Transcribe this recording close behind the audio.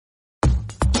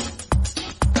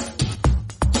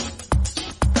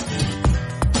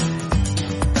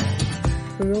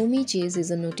Romi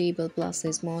is a notable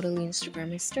plus-size model,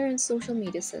 Instagram star, and social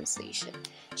media sensation.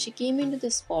 She came into the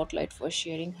spotlight for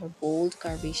sharing her bold,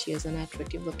 curvaceous, and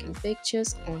attractive-looking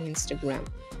pictures on Instagram.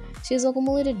 She has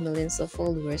accumulated millions of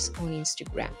followers on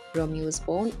Instagram. Romi was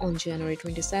born on January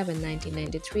 27,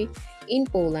 1993, in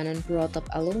Poland and brought up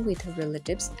along with her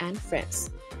relatives and friends.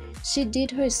 She did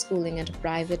her schooling at a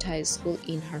private high school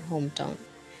in her hometown.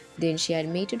 Then she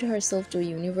admitted herself to a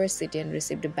university and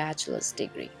received a bachelor's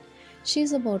degree. She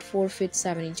is about 4 feet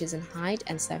 7 inches in height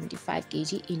and 75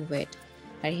 kg in weight.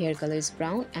 Her hair color is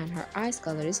brown and her eyes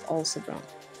color is also brown.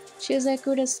 She has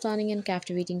acquired a stunning and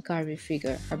captivating curvy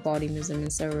figure. Her body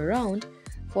measurements are around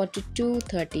 42,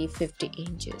 30, 50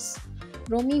 inches.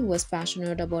 Romi was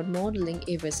passionate about modeling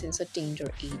ever since her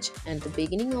teenager age, and at the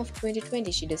beginning of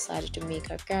 2020 she decided to make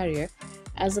her career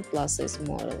as a plus-size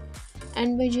model.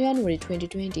 And by January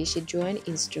 2020 she joined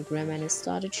Instagram and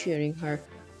started sharing her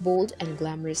bold and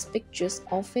glamorous pictures,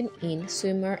 often in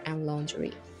swimwear and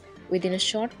lingerie, within a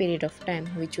short period of time,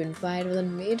 which went viral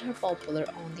and made her popular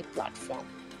on the platform.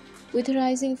 With her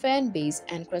rising fan base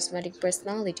and charismatic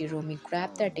personality, Romi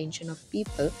grabbed the attention of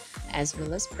people as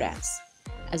well as brands.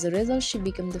 As a result, she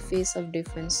became the face of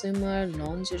different swimwear,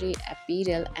 lingerie,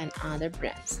 apparel, and other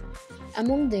brands.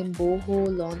 Among them,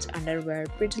 Boho, Launch Underwear,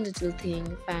 Pretty Little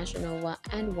Thing, Fashion Nova,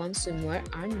 and One Swimwear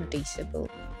are noticeable.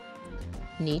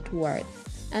 Net worth.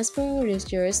 As per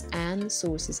research and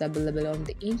sources available on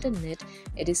the internet,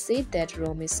 it is said that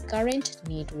Romi's current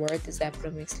net worth is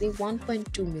approximately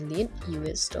 1.2 million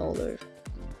US dollar.